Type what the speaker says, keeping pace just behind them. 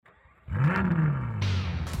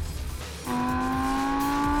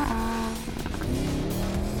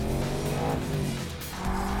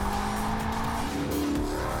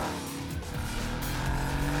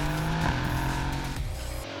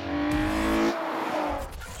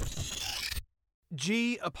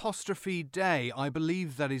G apostrophe day. I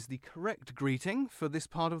believe that is the correct greeting for this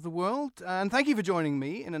part of the world. And thank you for joining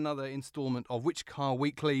me in another instalment of Which Car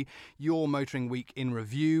Weekly, your motoring week in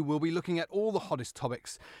review. We'll be looking at all the hottest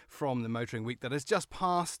topics from the motoring week that has just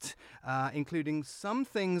passed, including some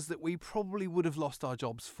things that we probably would have lost our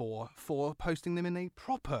jobs for posting them in a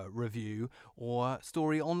proper review or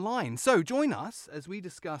story online. So join us as we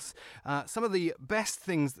discuss some of the best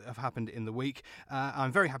things that have happened in the week.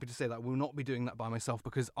 I'm very happy to say that I will not be doing that by myself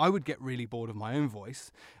because I would get really bored of my own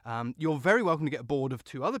voice. You're very welcome to get bored of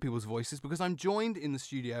two other people's voices because I'm joined in the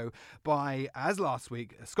studio by, as last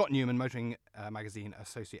week, Scott Newman, Motoring Magazine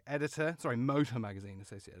Associate Editor. Sorry, Motor Magazine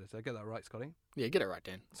Associate Editor. Get that right, Scotty? Yeah, get it right,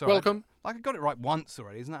 Dan. Sorry, Welcome. I got it right once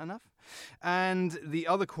already, isn't that enough? And the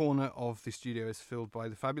other corner of the studio is filled by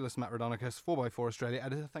the fabulous Matt Rodonicus, 4x4 Australia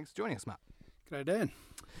Editor. Thanks for joining us, Matt. G'day, Dan.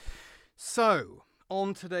 So,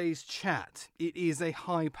 on today's chat, it is a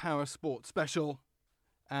high-power sports special,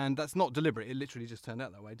 and that's not deliberate. It literally just turned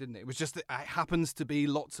out that way, didn't it? It was just that it happens to be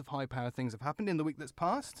lots of high-power things have happened in the week that's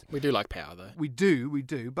passed. We do like power, though. We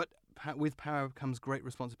do, but with power comes great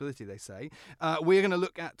responsibility, they say. We're going to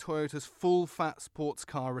look at Toyota's full-fat sports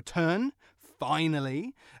car return.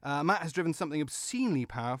 Finally, Matt has driven something obscenely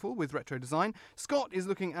powerful with retro design. Scott is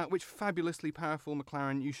looking at which fabulously powerful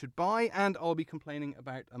McLaren you should buy, and I'll be complaining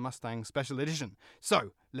about a Mustang Special Edition.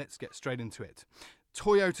 So, let's get straight into it.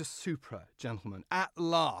 Toyota Supra, gentlemen, at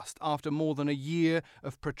last, after more than a year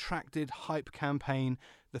of protracted hype campaign,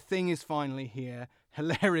 the thing is finally here.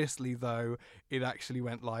 Hilariously, though, it actually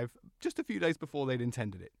went live just a few days before they'd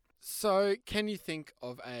intended it. So, can you think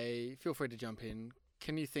of feel free to jump in,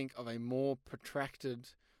 can you think of a more protracted,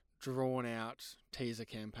 drawn-out teaser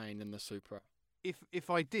campaign than the Supra? If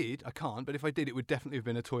I did, I can't, but if I did, it would definitely have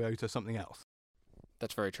been a Toyota something else.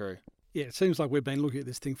 That's very true. Yeah, it seems like we've been looking at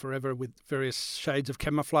this thing forever with various shades of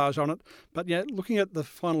camouflage on it. But yeah, looking at the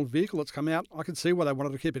final vehicle that's come out, I can see why they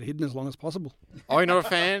wanted to keep it hidden as long as possible. Oh, you're not a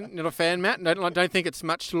fan? Not a fan, Matt? Don't think it's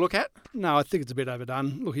much to look at? No, I think it's a bit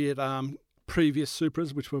overdone. Looking at previous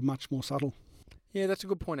Supras, which were much more subtle. Yeah, that's a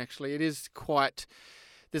good point, actually. It is quite...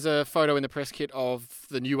 There's a photo in the press kit of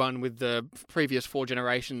the new one with the previous 4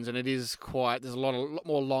 generations, and it is quite... There's a lot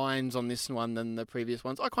more lines on this one than the previous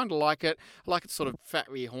ones. I kind of like it. I like its sort of fat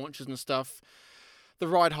rear haunches and stuff. The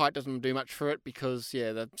ride height doesn't do much for it because,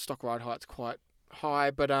 yeah, the stock ride height's quite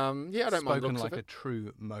high, but yeah, I don't mind the looks Spoken like of a it.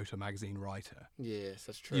 true Motor Magazine writer. Yes,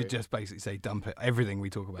 that's true. You just basically say dump it. Everything we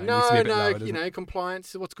talk about No, needs to be a bit lower, doesn't it?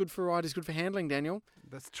 compliance. What's good for ride is good for handling, Daniel.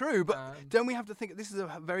 That's true, but don't we have to think... This is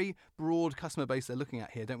a very broad customer base they're looking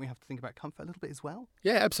at here. Don't we have to think about comfort a little bit as well?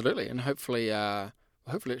 Yeah, absolutely, and hopefully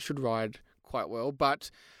it should ride quite well.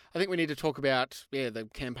 But I think we need to talk about the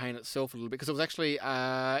campaign itself a little bit because it was actually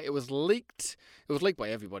it was leaked. It was leaked by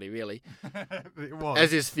everybody, really. It was.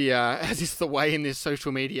 As is the way in this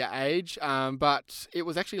social media age. But it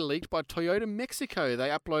was actually leaked by Toyota Mexico. They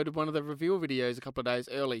uploaded one of the reveal videos a couple of days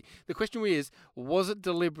early. The question is, was it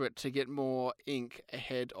deliberate to get more ink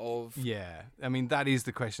ahead of... Yeah, I mean, that is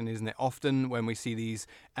the question, isn't it? Often when we see these,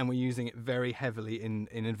 and we're using it very heavily in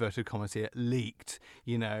inverted commas here, leaked,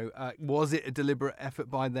 was it a deliberate effort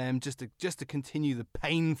by them just to continue the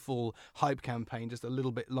painful hype campaign just a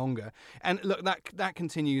little bit longer? And look, that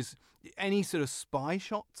continues. Any sort of spy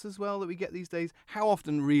shots as well that we get these days, how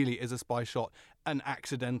often really is a spy shot an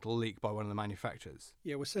accidental leak by one of the manufacturers?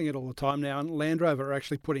 Yeah, we're seeing it all the time now, and Land Rover are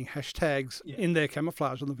actually putting hashtags in their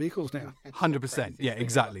camouflage on the vehicles now. 100%. Yeah,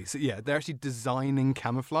 exactly. So yeah, they're actually designing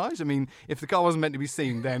camouflage. I mean, if the car wasn't meant to be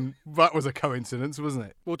seen, then that was a coincidence, wasn't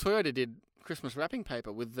it? Well, Toyota did Christmas wrapping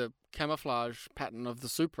paper with the camouflage pattern of the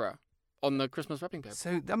Supra on the Christmas wrapping paper.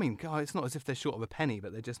 So, I mean, God, it's not as if they're short of a penny,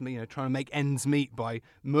 but they're just, trying to make ends meet by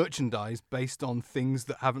merchandise based on things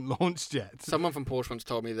that haven't launched yet. Someone from Porsche once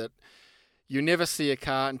told me that you never see a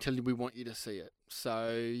car until we want you to see it.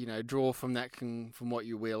 So, draw from that from what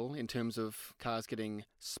you will in terms of cars getting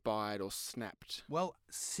spied or snapped. Well,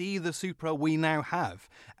 see the Supra we now have.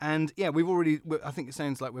 And yeah, I think it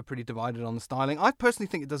sounds like we're pretty divided on the styling. I personally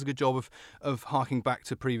think it does a good job of harking back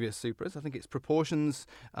to previous Supras. I think its proportions,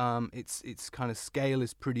 its kind of scale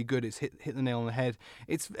is pretty good. It's hit the nail on the head.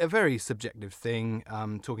 It's a very subjective thing,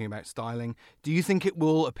 talking about styling. Do you think it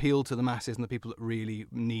will appeal to the masses and the people that really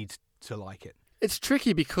need to like it? It's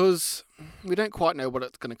tricky because we don't quite know what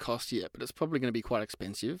it's going to cost yet, but it's probably going to be quite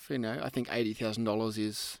expensive. I think $80,000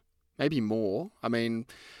 is maybe more. I mean,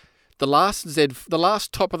 the last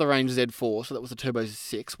top of the range Z4, so that was the Turbo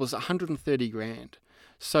 6, was $130,000.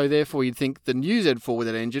 So therefore, you'd think the new Z4 with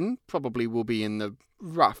that engine probably will be in the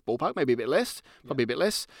rough ballpark, maybe a bit less, probably a bit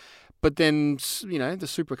less. But then, the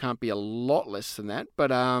Supra can't be a lot less than that. But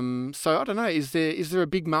so I don't know. Is there a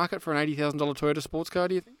big market for an $80,000 Toyota sports car,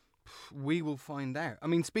 do you think? We will find out. I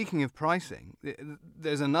mean, speaking of pricing,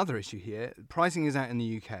 there's another issue here. Pricing is out in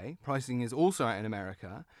the UK. Pricing is also out in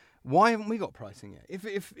America. Why haven't we got pricing yet?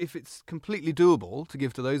 If it's completely doable to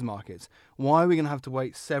give to those markets, why are we going to have to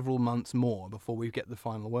wait several months more before we get the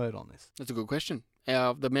final word on this? That's a good question.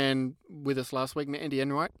 The man with us last week, Andy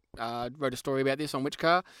Enright, wrote a story about this on Which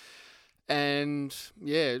Car, and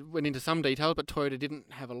went into some detail, but Toyota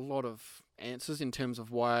didn't have a lot of answers in terms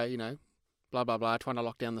of why, blah blah blah, trying to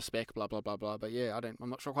lock down the spec, blah blah blah blah. But I'm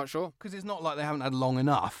not quite sure. Because it's not like they haven't had long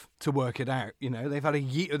enough to work it out. They've had a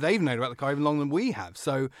year. They've known about the car even longer than we have.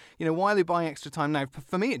 So why are they buying extra time now?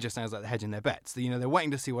 For me, it just sounds like they're hedging their bets. They're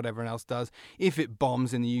waiting to see what everyone else does. If it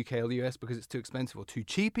bombs in the UK or the US because it's too expensive or too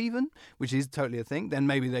cheap, even, which is totally a thing, then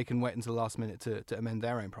maybe they can wait until the last minute to amend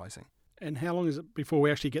their own pricing. And how long is it before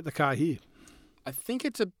we actually get the car here? I think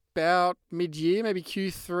it's about mid-year, maybe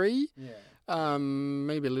Q3. Yeah.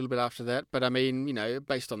 Maybe a little bit after that. But I mean,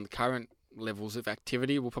 based on the current levels of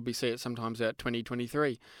activity, we'll probably see it sometimes at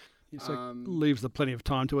 2023. So leaves the plenty of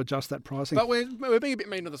time to adjust that pricing. But we're being a bit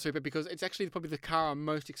mean on the Supra because it's actually probably the car I'm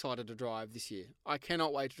most excited to drive this year. I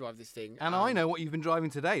cannot wait to drive this thing. And I know what you've been driving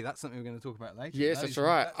today. That's something we're going to talk about later. Yes, that's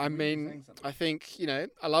right. I think,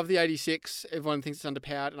 I love the 86. Everyone thinks it's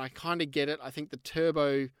underpowered, and I kind of get it. I think the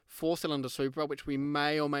turbo four-cylinder Supra, which we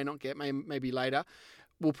may or may not get, maybe later,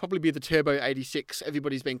 will probably be the Turbo 86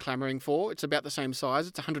 everybody's been clamouring for. It's about the same size.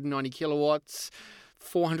 It's 190 kilowatts,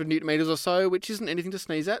 400 newton metres or so, which isn't anything to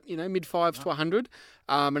sneeze at, mid-fives to 100.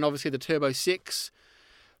 And obviously the Turbo 6,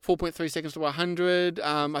 4.3 seconds to 100.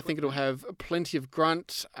 I think it'll have plenty of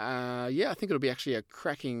grunt. I think it'll be actually a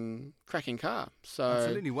cracking car. So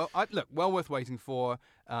absolutely. Well, well worth waiting for.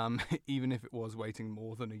 Even if it was waiting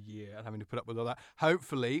more than a year and having to put up with all that.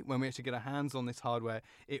 Hopefully, when we actually get our hands on this hardware,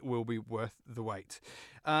 it will be worth the wait.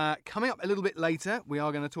 Coming up a little bit later, we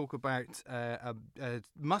are going to talk about a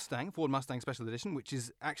Ford Mustang Special Edition, which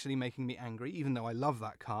is actually making me angry, even though I love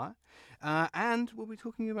that car. And we'll be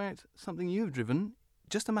talking about something you've driven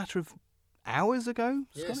just a matter of hours ago,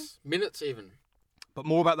 Scotty? Yes, minutes even. But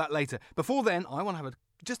more about that later. Before then, I want to have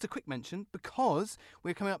just a quick mention because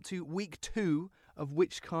we're coming up to week 2 of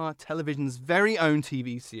Which Car Television's very own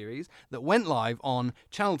TV series that went live on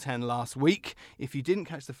Channel 10 last week. If you didn't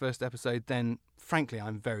catch the first episode, then frankly,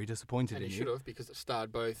 I'm very disappointed in you. And you should have, because it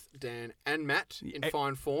starred both Dan and Matt in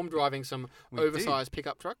fine form, driving some oversized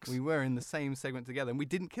pickup trucks. We were in the same segment together, and we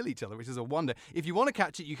didn't kill each other, which is a wonder. If you want to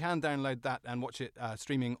catch it, you can download that and watch it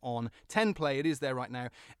streaming on 10 Play. It is there right now.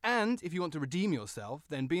 And if you want to redeem yourself,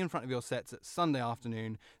 then be in front of your sets at Sunday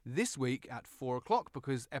afternoon this week at 4 o'clock,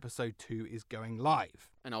 because episode 2 is going live.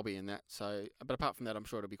 And I'll be in that. So, but apart from that, I'm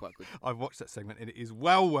sure it'll be quite good. I've watched that segment, and it is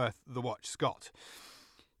well worth the watch, Scott.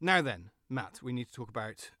 Now then, Matt, we need to talk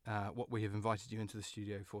about what we have invited you into the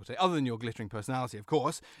studio for today. Other than your glittering personality, of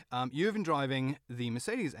course, you have been driving the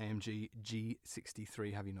Mercedes-AMG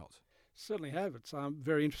G63, have you not? Certainly have. It's a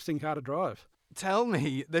very interesting car to drive. Tell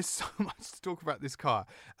me, there's so much to talk about this car.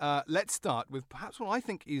 Let's start with perhaps what I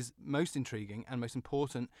think is most intriguing and most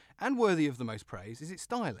important and worthy of the most praise, is its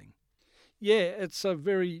styling. Yeah, it's a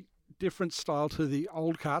very different style to the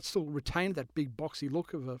old car. It still retained that big boxy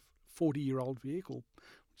look of a 40-year-old vehicle.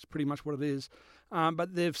 It's pretty much what it is.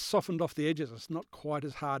 But they've softened off the edges. It's not quite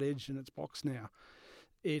as hard-edged in its box now.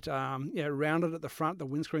 It rounded at the front. The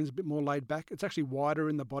windscreen's a bit more laid back. It's actually wider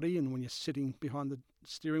in the body, and when you're sitting behind the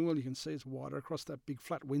steering wheel, you can see it's wider across that big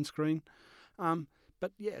flat windscreen.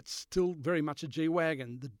 But yeah, it's still very much a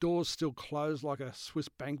G-Wagon. The doors still close like a Swiss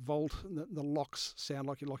bank vault. The locks sound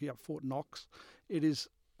like you're locking up Fort Knox. It is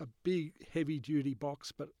a big, heavy-duty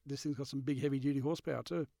box, but this thing's got some big, heavy-duty horsepower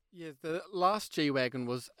too. Yeah, the last G-Wagon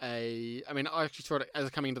was I actually saw it as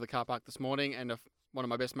coming into the car park this morning, and one of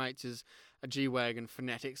my best mates is a G-Wagon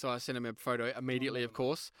fanatic, so I sent him a photo immediately, of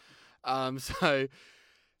course.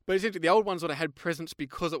 But essentially the old one sort of had presence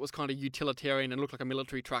because it was kind of utilitarian and looked like a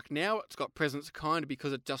military truck. Now it's got presence kind of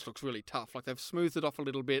because it just looks really tough. Like they've smoothed it off a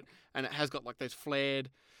little bit, and it has got like those flared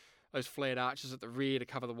arches at the rear to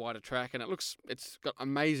cover the wider track, and it's got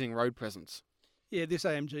amazing road presence. Yeah, this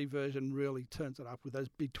AMG version really turns it up with those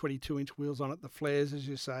big 22-inch wheels on it, the flares, as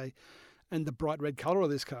you say, and the bright red colour of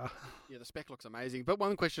this car. Yeah, the spec looks amazing. But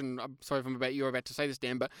one question, I'm sorry if you're about to say this,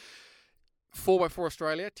 Dan, but 4x4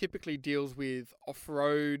 Australia typically deals with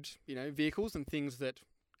off-road, vehicles and things that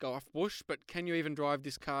go off bush. But can you even drive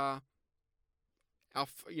this car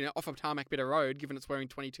off a tarmac bit of road, given it's wearing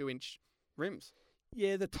 22-inch rims?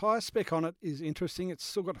 Yeah, the tyre spec on it is interesting. It's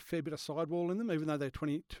still got a fair bit of sidewall in them, even though they're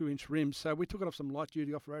 22-inch rims. So we took it off some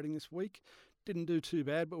light-duty off-roading this week. didn't do too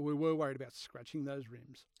bad, but we were worried about scratching those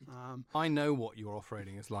rims. I know what your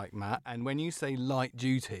off-roading is like, Matt, and when you say light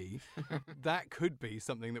duty, that could be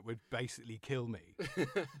something that would basically kill me,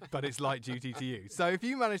 but it's light duty to you. So if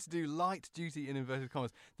you manage to do light duty in inverted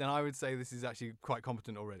commas, then I would say this is actually quite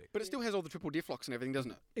competent already. But it still has all the triple diff locks and everything,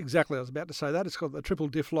 doesn't it? Exactly, I was about to say that. It's got the triple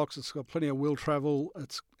diff locks, it's got plenty of wheel travel,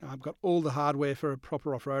 it's got all the hardware for a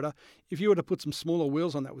proper off-roader. If you were to put some smaller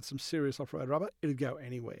wheels on that with some serious off-road rubber, it'd go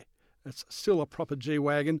anywhere. It's still a proper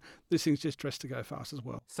G-Wagon. This thing's just dressed to go fast as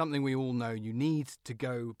well. Something we all know you need to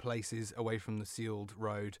go places away from the sealed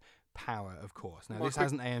road. Power, of course. Now, this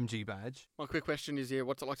has an AMG badge. My quick question is,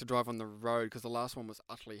 what's it like to drive on the road? Because the last one was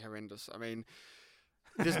utterly horrendous. I mean,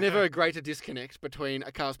 there's never a greater disconnect between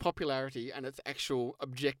a car's popularity and its actual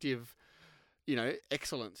objective,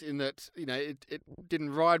 excellence, in that, it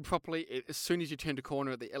didn't ride properly. As soon as you turned a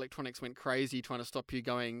corner, the electronics went crazy trying to stop you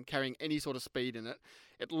carrying any sort of speed in it.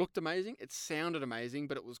 It looked amazing. It sounded amazing,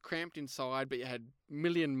 but it was cramped inside, but you had a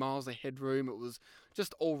million miles of headroom. It was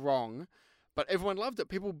just all wrong. But everyone loved it.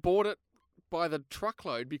 People bought it by the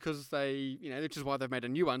truckload because which is why they've made a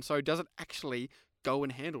new one. So does it actually go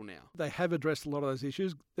and handle now? They have addressed a lot of those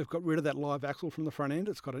issues. They've got rid of that live axle from the front end.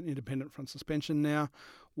 It's got an independent front suspension now.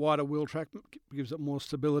 Wider wheel track gives it more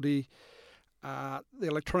stability. The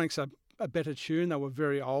electronics are better tuned. They were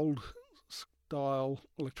very old style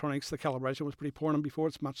electronics. The calibration was pretty poor on them before.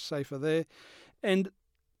 It's much safer there. And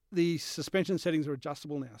the suspension settings are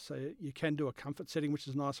adjustable now. So you can do a comfort setting, which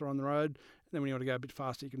is nicer on the road. And then when you want to go a bit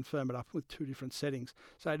faster, you can firm it up with 2 different settings.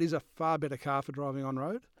 So it is a far better car for driving on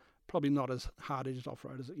road. Probably not as hard-edged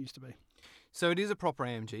off-road as it used to be. So it is a proper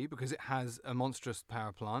AMG because it has a monstrous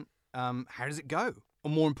power plant. How does it go? Or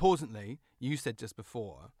more importantly, you said just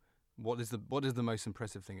before, what is the most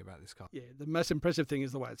impressive thing about this car? Yeah, the most impressive thing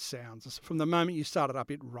is the way it sounds. From the moment you start it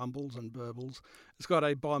up, it rumbles and burbles. It's got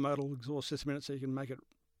a bimodal exhaust system in it, so you can make it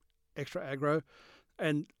extra aggro.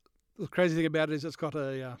 And the crazy thing about it is it's got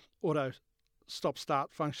a auto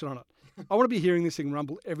stop-start function on it. I want to be hearing this thing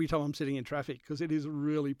rumble every time I'm sitting in traffic because it is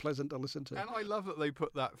really pleasant to listen to. And I love that they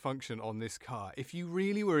put that function on this car. If you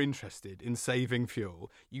really were interested in saving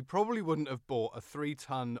fuel, you probably wouldn't have bought a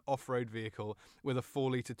 3-ton off-road vehicle with a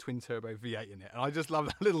 4-litre twin-turbo V8 in it. And I just love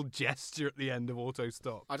that little gesture at the end of auto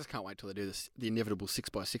stop. I just can't wait till they do the inevitable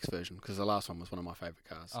 6x6 version, because the last one was one of my favourite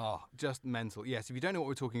cars. Oh, just mental. Yes, if you don't know what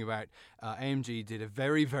we're talking about, AMG did a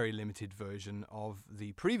very, very limited version of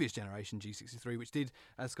the previous generation G63, which did,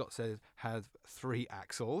 as Scott said, have 3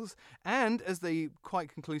 axles. And as they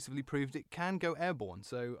quite conclusively proved, it can go airborne.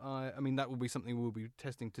 So, that will be something we'll be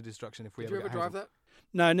testing to destruction if we Did you ever drive that?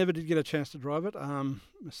 No, I never did get a chance to drive it.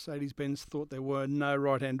 Mercedes-Benz thought there were no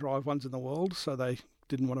right-hand drive ones in the world, so they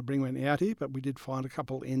didn't want to bring one out here, but we did find a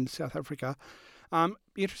couple in South Africa.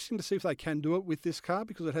 Be interesting to see if they can do it with this car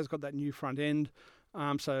because it has got that new front end,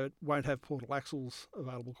 so it won't have portal axles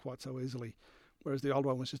available quite so easily. Whereas the old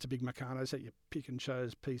one was just a big Meccano, so you pick and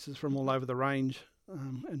chose pieces from all over the range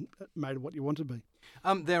and made it what you want to be.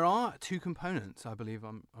 There are 2 components, I believe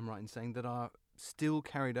I'm right in saying, that are still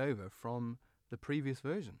carried over from the previous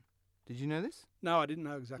version. Did you know this? No, I didn't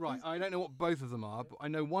know exactly. Right, I don't know what both of them are, but I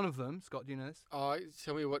know one of them. Scott, do you know this? Oh,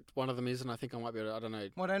 tell me what one of them is, and I think I might be able to, I don't know.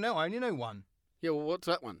 Well, I don't know. I only know one. Yeah, well, what's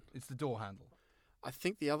that one? It's the door handle. I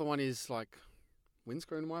think the other one is like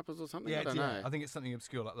windscreen wipers or something. I don't know. I think it's something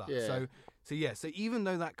obscure like that. Yeah. So even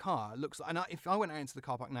though that car looks like, and if I went out into the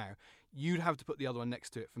car park now, you'd have to put the other one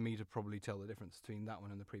next to it for me to probably tell the difference between that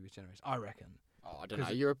one and the previous generation, I reckon. Oh, I don't know.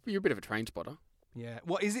 You're a bit of a train spotter. Yeah.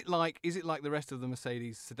 What is it like? Is it like the rest of the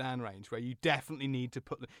Mercedes sedan range, where you definitely need to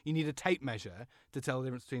you need a tape measure to tell the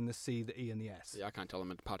difference between the C, the E, and the S? Yeah, I can't tell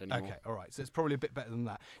them apart anymore. Okay, all right. So it's probably a bit better than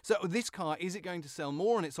that. So this car, is it going to sell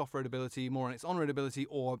more on its off-road ability, more on its on-road ability,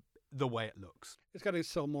 or the way it looks? It's going to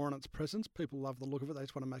sell more on its presence. People love the look of it. They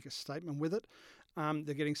just want to make a statement with it.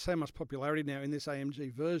 They're getting so much popularity now in this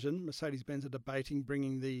AMG version. Mercedes-Benz are debating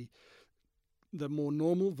bringing the more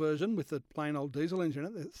normal version with the plain old diesel engine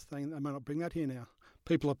in it. They're saying they may not bring that here now.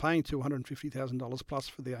 People are paying $250,000 plus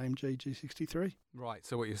for the AMG G63. Right,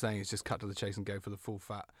 so what you're saying is just cut to the chase and go for the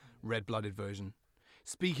full-fat, red-blooded version.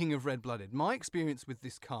 Speaking of red-blooded, my experience with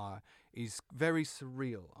this car is very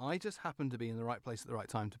surreal. I just happened to be in the right place at the right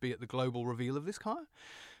time to be at the global reveal of this car,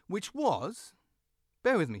 which was,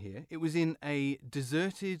 bear with me here, it was in a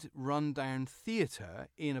deserted, run-down theatre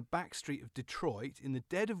in a back street of Detroit in the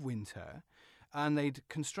dead of winter, and they'd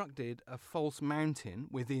constructed a false mountain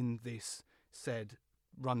within this said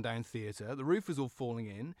rundown theatre. The roof was all falling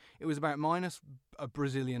in. It was about minus a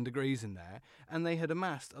Brazilian degrees in there, and they had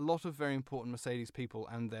amassed a lot of very important Mercedes people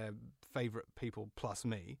and their favourite people plus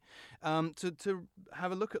me to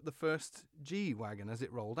have a look at the first G-Wagon as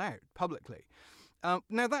it rolled out publicly.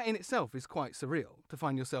 Now, that in itself is quite surreal, to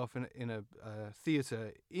find yourself in a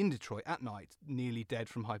theatre in Detroit at night, nearly dead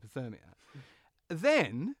from hypothermia.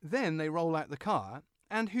 Then they roll out the car,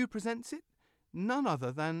 and who presents it? None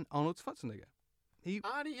other than Arnold Schwarzenegger.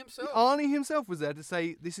 Arnie himself was there to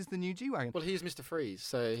say, this is the new G-Wagon. Well, he's Mr. Freeze,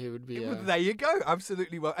 so he would be... There you go,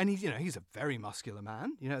 absolutely. Well, and he's a very muscular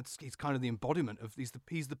man. He's kind of the embodiment of...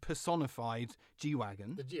 He's the personified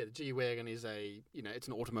G-Wagon. The G-Wagon is it's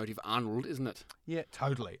an automotive Arnold, isn't it? Yeah,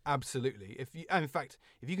 totally, absolutely. In fact,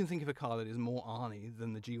 if you can think of a car that is more Arnie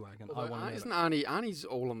than the G-Wagon, I want to know. Isn't Arnie's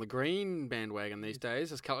all on the green bandwagon these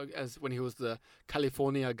days, as when he was the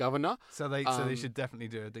California governor? So they should definitely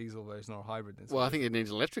do a diesel version or a hybrid instead. Well, I think it needs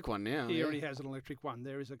an electric one now. He already has an electric one.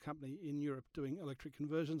 There is a company in Europe doing electric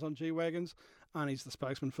conversions on G-Wagons. Arnie's the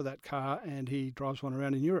spokesman for that car, and he drives one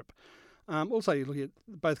around in Europe. Also, you look at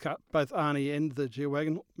both Arnie and the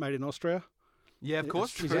G-Wagon made in Austria. Yeah, of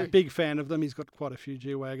course. He's a big fan of them. He's got quite a few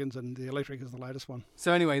G-Wagons, and the electric is the latest one.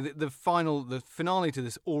 So anyway, the finale to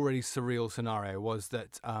this already surreal scenario was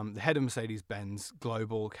that the head of Mercedes-Benz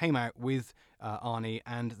Global came out with Arnie,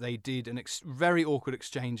 and they did a very awkward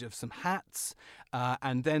exchange of some hats,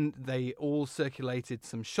 and then they all circulated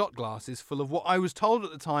some shot glasses full of what I was told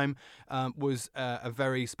at the time was a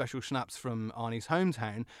very special schnapps from Arnie's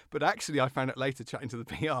hometown. But actually, I found out later, chatting to the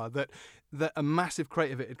PR, that a massive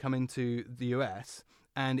crate of it had come into the US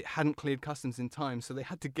and it hadn't cleared customs in time, so they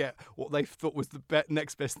had to get what they thought was the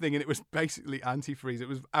next best thing, and it was basically antifreeze. It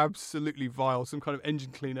was absolutely vile, some kind of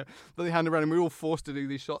engine cleaner that they handed around, and we were all forced to do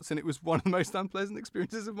these shots, and it was one of the most unpleasant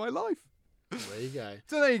experiences of my life. There you go.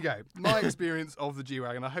 So there you go. My experience of the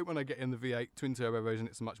G-Wagon. I hope when I get in the V8 twin-turbo version,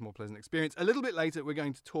 it's a much more pleasant experience. A little bit later, we're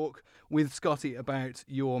going to talk with Scotty about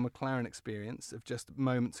your McLaren experience of just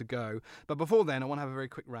moments ago. But before then, I want to have a very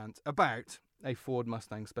quick rant about a Ford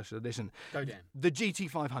Mustang Special Edition. Go down. The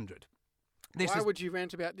GT500. Why would you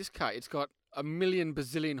rant about this car? It's got a million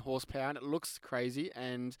bazillion horsepower and it looks crazy.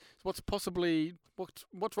 And what's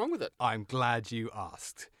wrong with it? I'm glad you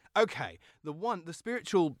asked. Okay, the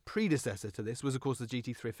spiritual predecessor to this was, of course, the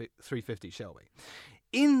GT350 Shelby.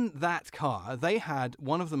 In that car, they had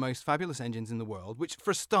one of the most fabulous engines in the world, which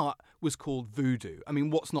for a start was called Voodoo. I mean,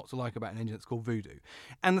 what's not to like about an engine that's called Voodoo?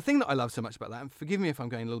 And the thing that I love so much about that, and forgive me if I'm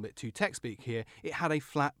going a little bit too tech speak here, it had a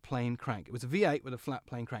flat plane crank. It was a V8 with a flat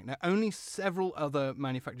plane crank. Now, only several other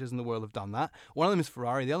manufacturers in the world have done that. One of them is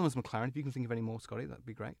Ferrari, the other one's McLaren. If you can think of any more, Scotty, that'd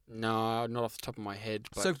be great. No, not off the top of my head.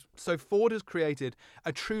 But... So Ford has created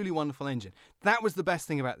a truly wonderful engine. That was the best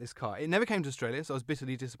thing about this car. It never came to Australia, so I was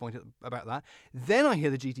bitterly disappointed about that. Then I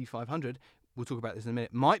hear the GT500, we'll talk about this in a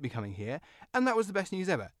minute, might be coming here, and that was the best news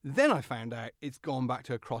ever. Then I found out it's gone back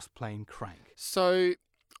to a cross-plane crank. So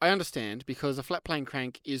I understand, because a flat plane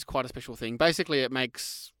crank is quite a special thing. Basically, it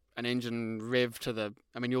makes an engine rev to the...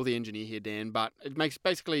 I mean, you're the engineer here, Dan, but it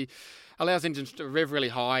allows engines to rev really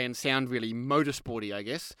high and sound really motorsporty, I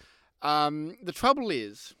guess. The trouble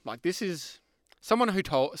is, this is...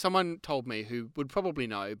 Someone told me who would probably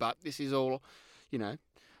know, but this is all,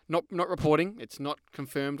 not reporting. It's not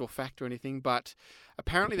confirmed or fact or anything, but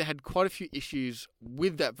apparently they had quite a few issues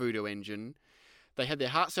with that Voodoo engine. They had their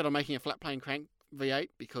heart set on making a flat plane crank V8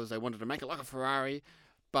 because they wanted to make it like a Ferrari,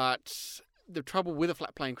 but the trouble with a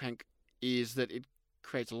flat plane crank is that it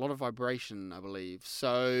creates a lot of vibration, I believe.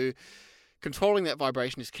 So controlling that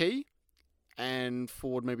vibration is key. And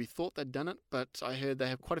Ford maybe thought they'd done it, but I heard they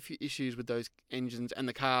have quite a few issues with those engines and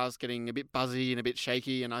the cars getting a bit buzzy and a bit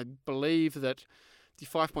shaky. And I believe that the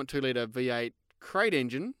 5.2 litre V8 crate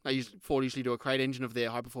engine, Ford usually do a crate engine of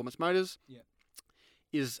their high-performance motors,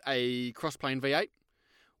 is a cross-plane V8,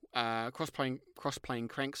 cross-plane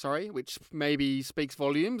crank, which maybe speaks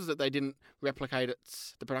volumes that they didn't replicate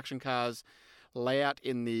the production car's layout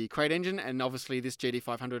in the crate engine, and obviously this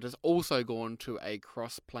GT500 has also gone to a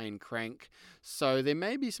cross-plane crank, so there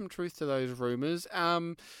may be some truth to those rumours.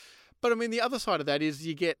 But I mean, the other side of that is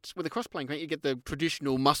with a cross-plane crank, you get the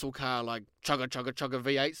traditional muscle car, like chugga chugga chugga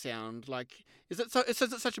V8 sound. Is it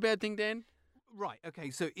such a bad thing, Dan? Right. Okay.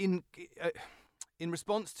 So in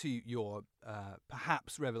response to your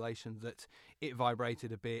perhaps revelation that it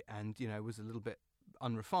vibrated a bit and was a little bit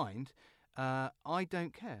unrefined, I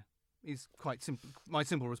don't care. is quite simple. My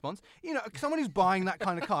simple response. You know, someone who's buying that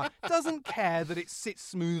kind of car doesn't care that it sits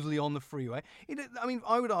smoothly on the freeway. I mean,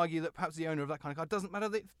 I would argue that perhaps the owner of that kind of car doesn't matter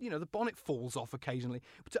that, you know, the bonnet falls off occasionally.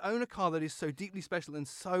 But to own a car that is so deeply special and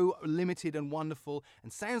so limited and wonderful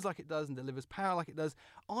and sounds like it does and delivers power like it does,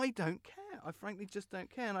 I don't care. I frankly just don't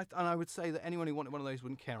care. And I would say that anyone who wanted one of those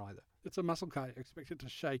wouldn't care either. It's a muscle car. You expect it to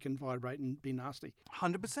shake and vibrate and be nasty.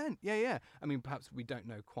 100%. Yeah. I mean, perhaps we don't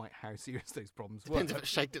know quite how serious those problems were. Depends if it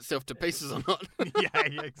shaked itself to pieces or not.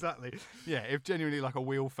 yeah, exactly. Yeah, if genuinely like a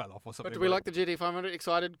wheel fell off or something. But do we like the GT500?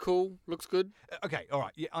 Excited? Cool? Looks good? Okay, all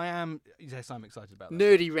right. Yeah, I am. Yes, I'm excited about that.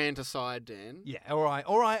 Nerdy rant aside, Dan. Yeah, all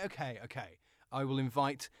right. Okay. I will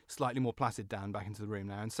invite slightly more placid Dan back into the room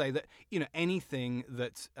now and say that, you know, anything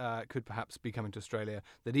that could perhaps be coming to Australia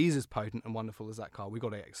that is as potent and wonderful as that car, we've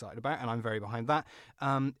got to get excited about, and I'm very behind that.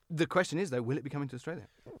 The question is, though, will it be coming to Australia?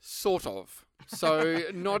 Sort of. So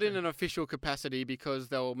not in an official capacity because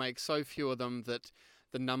they'll make so few of them that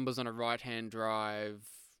the numbers on a right-hand drive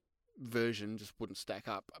version just wouldn't stack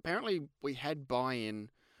up. Apparently, we had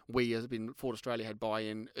buy-in. We, as in Ford Australia, had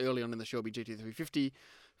buy-in early on in the Shelby GT350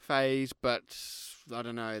 phase, but I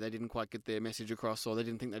don't know, they didn't quite get their message across, or they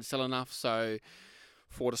didn't think they'd sell enough, so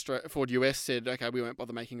Ford US said, okay, we won't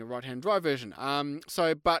bother making a right-hand drive version.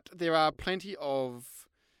 But there are plenty of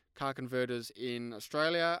car converters in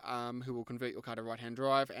Australia who will convert your car to right-hand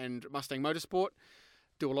drive, and Mustang Motorsport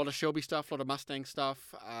do a lot of Shelby stuff, a lot of Mustang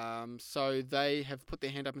stuff, so they have put their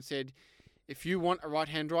hand up and said, if you want a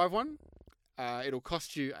right-hand drive one, it'll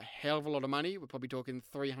cost you a hell of a lot of money. We're probably talking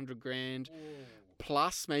 300 grand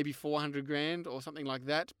plus, maybe 400 grand or something like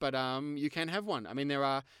that. But you can have one. I mean, there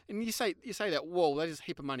are, and you say that, whoa, that is a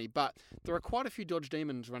heap of money. But there are quite a few Dodge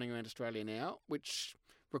Demons running around Australia now, which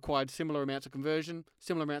required similar amounts of conversion,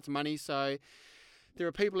 similar amounts of money. So there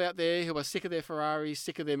are people out there who are sick of their Ferraris,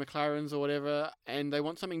 sick of their McLarens or whatever, and they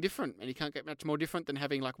want something different. And you can't get much more different than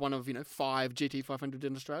having like one of, 5 GT500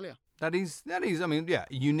 in Australia. That is, I mean, yeah,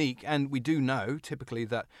 unique. And we do know typically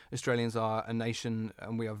that Australians are a nation,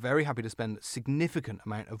 and we are very happy to spend a significant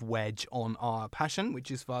amount of wedge on our passion, which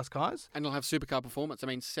is fast cars. And they'll have supercar performance. I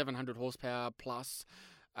mean, 700 horsepower plus.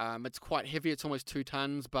 It's quite heavy. It's almost 2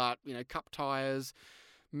 tons, but, cup tyres,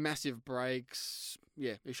 massive brakes.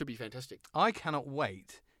 Yeah, it should be fantastic. I cannot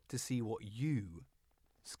wait to see what you,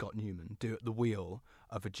 Scott Newman, do at the wheel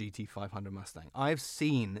of a GT500 Mustang. I've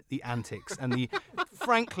seen the antics and the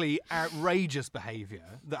frankly outrageous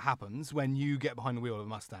behaviour that happens when you get behind the wheel of a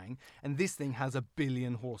Mustang, and this thing has 1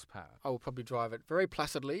 billion horsepower. I will probably drive it very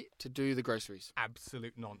placidly to do the groceries.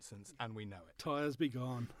 Absolute nonsense, and we know it. Tyres be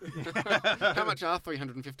gone. How much are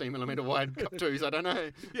 315mm wide Cup 2s? I don't know.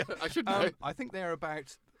 Yeah. I should know. I think they're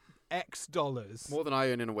about X dollars. More than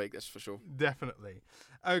I earn in a week, that's for sure. Definitely.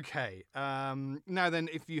 Okay. Now then,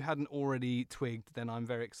 if you hadn't already twigged, then I'm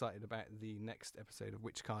very excited about the next episode of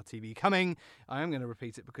Which Car TV coming. I am going to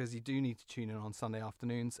repeat it because you do need to tune in on Sunday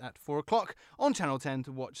afternoons at 4 o'clock on Channel 10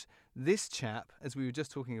 to watch this chap, as we were just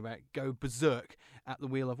talking about, go berserk at the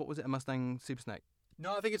wheel of, what was it, a Mustang Super Snake?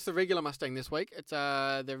 No, I think it's the regular Mustang this week. It's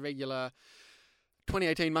the regular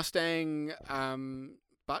 2018 Mustang.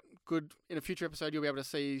 But good, in a future episode, you'll be able to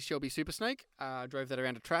see Shelby Super Snake. Drove that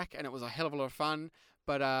around a track, and it was a hell of a lot of fun.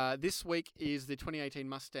 But this week is the 2018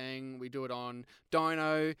 Mustang. We do it on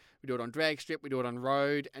dyno, we do it on drag strip, we do it on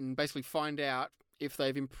road, and basically find out if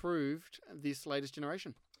they've improved this latest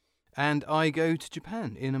generation. And I go to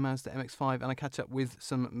Japan in a Mazda MX-5, and I catch up with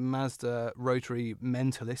some Mazda rotary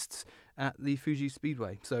mentalists at the Fuji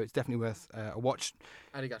Speedway. So it's definitely worth a watch.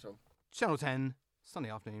 Arigato. Channel 10.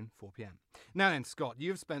 Sunday afternoon, 4 p.m. Now then, Scott,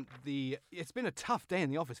 you've spent it's been a tough day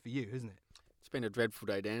in the office for you, isn't it? It's been a dreadful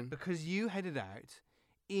day, Dan. Because you headed out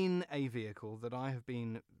in a vehicle that I have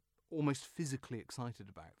been almost physically excited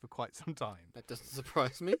about for quite some time. That doesn't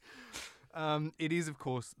surprise me. It is, of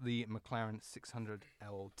course, the McLaren 600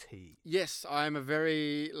 LT. Yes, I am a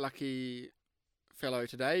very lucky fellow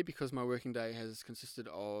today because my working day has consisted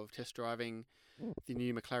of test driving the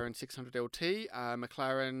new McLaren 600 LT.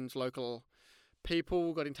 McLaren's local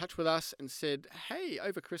people got in touch with us and said, hey,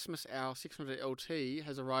 over Christmas our 600 LT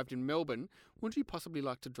has arrived in Melbourne. Would you possibly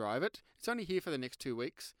like to drive it? It's only here for the next 2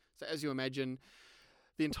 weeks. So as you imagine,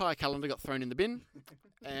 the entire calendar got thrown in the bin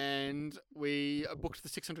and we booked the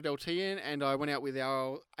 600 LT in, and I went out with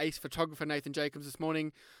our ace photographer Nathan Jacobs this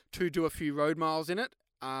morning to do a few road miles in it.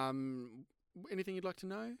 Anything you'd like to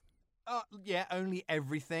know? Yeah, only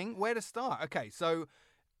everything. Where to start? Okay, so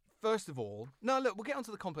first of all, no, look, we'll get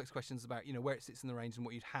onto the complex questions about, where it sits in the range and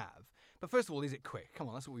what you'd have. But first of all, is it quick? Come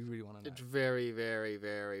on, that's what we really want to know. It's very, very,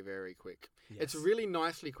 very, very quick. Yes. It's really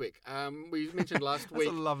nicely quick. We mentioned last That's week.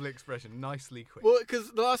 a lovely expression, nicely quick. Well,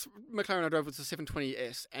 because the last McLaren I drove was the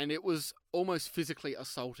 720S, and it was almost physically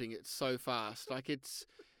assaulting. It's so fast. Like, it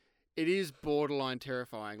is borderline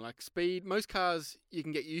terrifying. Like, speed, most cars you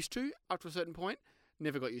can get used to up to a certain point.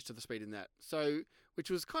 Never got used to the speed in that. So,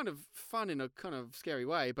 which was kind of fun in a kind of scary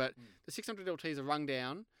way. But the 600 LT is a rung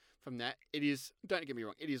down from that. It is, don't get me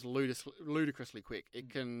wrong, it is ludicrously quick. It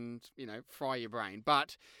can, fry your brain,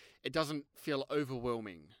 but it doesn't feel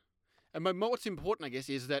overwhelming. And what's important, I guess,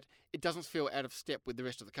 is that it doesn't feel out of step with the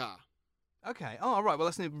rest of the car. Okay. Oh, right. Well,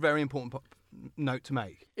 that's a very important note to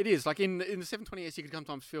make. It is. Like in the 720S, you could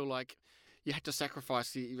sometimes feel like you had to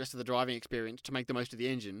sacrifice the rest of the driving experience to make the most of the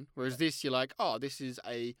engine. Whereas this, you're like, oh, this is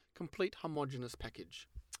a complete homogeneous package.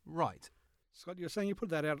 Right. Scott, you're saying you put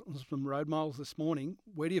that out on some road miles this morning.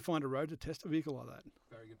 Where do you find a road to test a vehicle like that?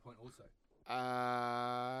 Very good point also.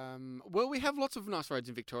 Well, we have lots of nice roads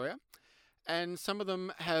in Victoria, and some of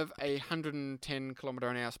them have a 110 kilometre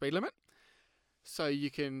an hour speed limit. So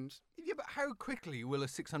you can... Yeah, but how quickly will a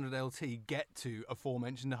 600 LT get to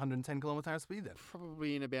aforementioned 110 kilometre speed then?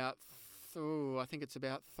 Probably in about, I think it's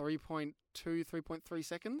about 3.2, 3.3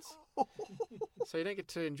 seconds. So you don't get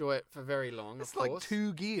to enjoy it for very long, It's of course. like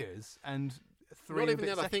 2 gears and 3 Not and a even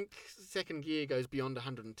bit that. I sec- think second gear goes beyond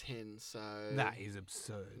 110. So That is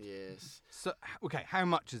absurd. yes, So, okay, how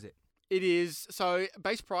much is it? it is. So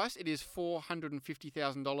base price, it is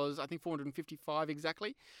 $450,000. I think 455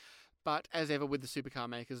 exactly. But as ever with the supercar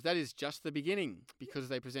makers, that is just the beginning, because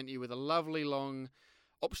they present you with a lovely long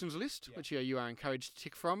options list, which you are encouraged to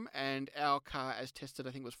tick from. And our car, as tested,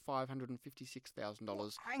 I think was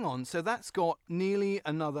 $556,000. Hang on, so that's got nearly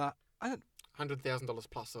another... $100,000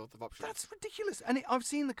 plus of options. That's ridiculous. And I've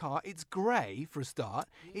seen the car. It's grey for a start.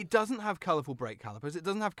 It doesn't have colourful brake calipers. It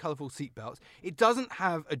doesn't have colourful seat belts. It doesn't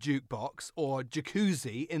have a jukebox or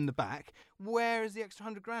jacuzzi in the back. Where is the extra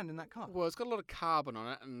 $100,000 in that car? Well, it's got a lot of carbon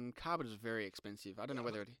on it, and carbon is very expensive. I don't know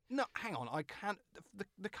whether it... No, hang on. I can't.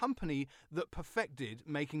 The company that perfected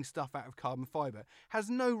making stuff out of carbon fibre has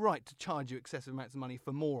no right to charge you excessive amounts of money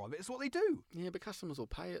for more of it. It's what they do. Yeah, but customers will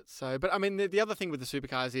pay it. So, but I mean, the other thing with the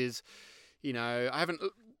supercars is, I haven't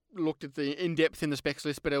looked at the in-depth in the specs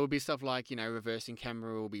list, but it will be stuff like, reversing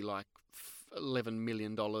camera will be like $11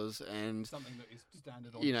 million, and Something that is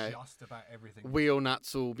standard on just about everything. wheel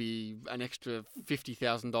nuts will be an extra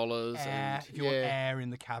 $50,000. Air, if you want air in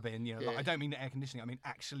the cabin, like, Yeah. I don't mean air conditioning. I mean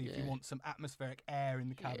actually, if you want some atmospheric air in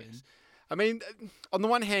the cabin. Yes. I mean, on the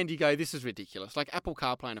one hand, you go, this is ridiculous. Like Apple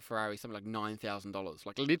CarPlay and a Ferrari, something like $9,000.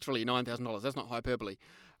 Like literally $9,000. That's not hyperbole.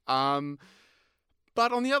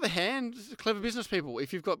 But on the other hand, clever business people,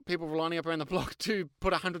 if you've got people lining up around the block to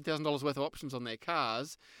put $100,000 worth of options on their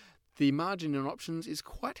cars, the margin in options is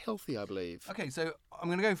quite healthy, I believe. Okay, so I'm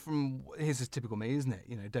going to go from, here's just typical me, isn't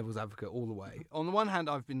it? Devil's advocate all the way. On the one hand,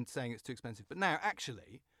 I've been saying it's too expensive, but now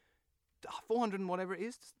actually, 400 and whatever it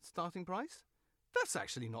is, starting price, that's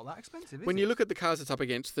actually not that expensive, is When it? you look at the cars it's up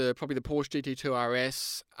against, probably the Porsche GT2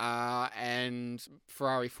 RS and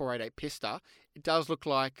Ferrari 488 Pista, it does look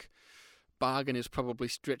like bargain is probably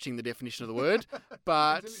stretching the definition of the word,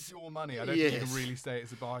 but Until it's your money, I don't think you can yes. really say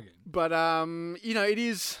it's a bargain. But it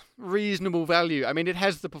is reasonable value. I mean, it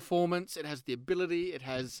has the performance, it has the ability, it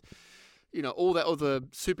has, all that other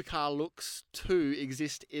supercar looks to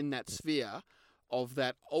exist in that sphere of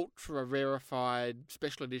that ultra rarefied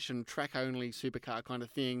special edition track only supercar kind of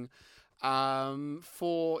thing,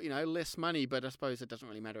 for less money. But I suppose it doesn't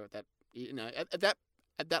really matter at that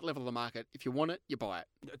at that level of the market. If you want it, you buy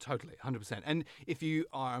it. Totally, 100%. And if you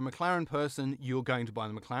are a McLaren person, you're going to buy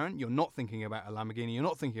the McLaren. You're not thinking about a Lamborghini. You're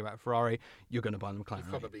not thinking about a Ferrari. You're going to buy the McLaren.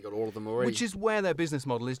 You've aren't you? probably got all of them already. Which is where their business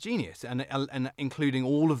model is genius, and including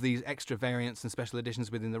all of these extra variants and special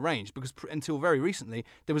editions within the range. Because until very recently,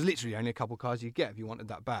 there was literally only a couple cars you'd get if you wanted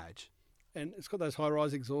that badge. And it's got those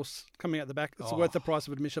high-rise exhausts coming out the back. It's worth the price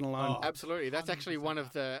of admission alone. Absolutely. That's actually one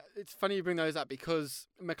of the... It's funny you bring those up because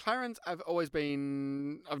McLarens have always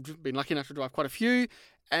been... I've been lucky enough to drive quite a few,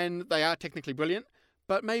 and they are technically brilliant,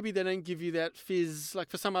 but maybe they don't give you that fizz. Like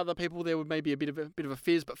for some other people, there would maybe a bit of a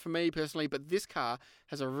fizz, but for me personally, this car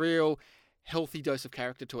has a real healthy dose of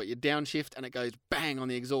character to it. You downshift and it goes bang on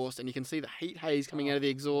the exhaust, and you can see the heat haze coming out of the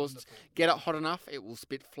exhaust. Wonderful. Get it hot enough, it will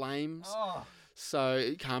spit flames. Oh.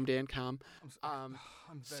 So calm, Dan, calm. I'm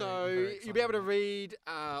very So excited you'll be able to about it. read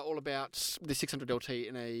all about the 600 LT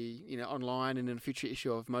in a online and in a future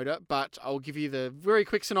issue of Motor. But I'll give you the very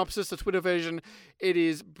quick synopsis, the Twitter version. It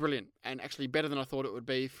is brilliant and actually better than I thought it would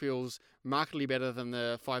be. Feels markedly better than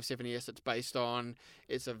the 570S it's based on.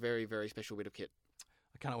 It's a very, very special bit of kit.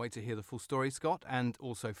 I cannot wait to hear the full story, Scott, and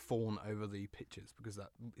also fawn over the pictures, because that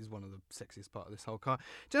is one of the sexiest part of this whole car.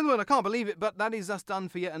 Gentlemen, I can't believe it, but that is us done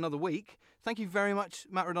for yet another week. Thank you very much,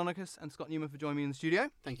 Matt Rodonicus and Scott Newman, for joining me in the studio.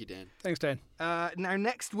 Thank you, Dan. Thanks, Dan. Now,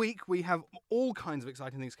 next week, we have all kinds of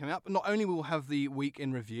exciting things coming up. Not only will we have the week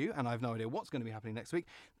in review, and I have no idea what's going to be happening next week,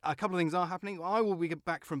 a couple of things are happening. I will be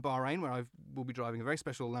back from Bahrain, where I will be driving a very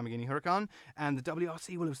special Lamborghini Huracan, and the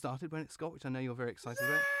WRC will have started, won't it, Scott, which I know you're very excited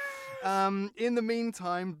about. In the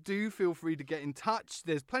meantime, do feel free to get in touch.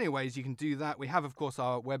 There's plenty of ways you can do that. We have, of course,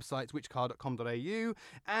 our websites, whichcar.com.au,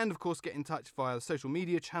 and, of course, get in touch via the social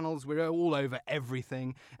media channels. We're all over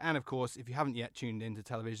everything. And, of course, if you haven't yet tuned into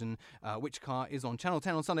television, Which Car is on Channel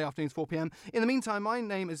 10 on Sunday afternoons, 4 p.m. In the meantime, my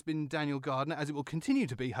name has been Daniel Gardner, as it will continue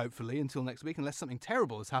to be, hopefully, until next week, unless something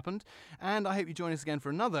terrible has happened. And I hope you join us again for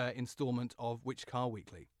another instalment of Which Car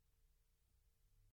Weekly.